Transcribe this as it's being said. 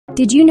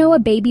Did you know a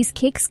baby's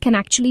kicks can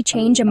actually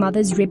change a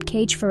mother's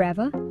ribcage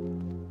forever?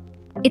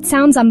 It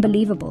sounds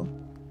unbelievable,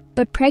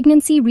 but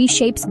pregnancy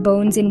reshapes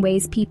bones in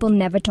ways people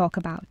never talk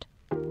about.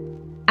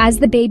 As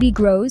the baby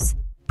grows,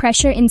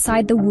 pressure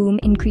inside the womb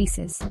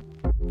increases.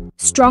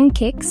 Strong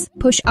kicks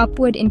push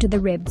upward into the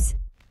ribs.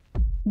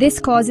 This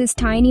causes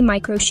tiny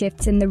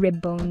microshifts in the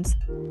rib bones,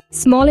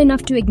 small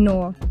enough to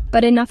ignore,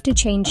 but enough to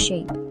change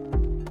shape.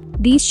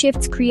 These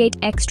shifts create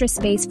extra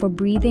space for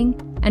breathing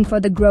and for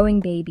the growing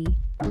baby.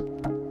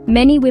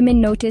 Many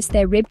women notice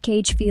their rib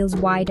cage feels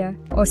wider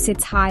or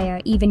sits higher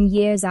even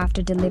years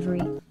after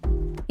delivery.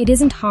 It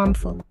isn't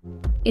harmful.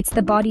 It's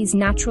the body's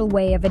natural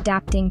way of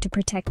adapting to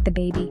protect the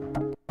baby.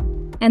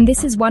 And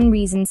this is one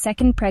reason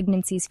second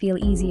pregnancies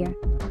feel easier.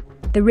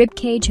 The rib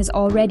cage has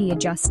already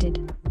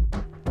adjusted.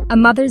 A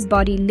mother's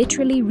body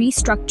literally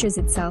restructures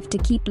itself to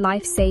keep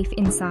life safe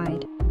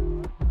inside.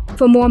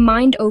 For more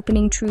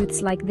mind-opening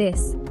truths like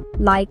this,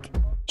 like,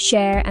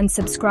 share, and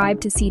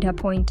subscribe to Cedar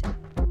Point,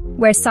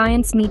 where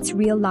science meets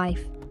real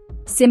life,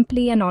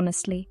 simply and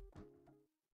honestly.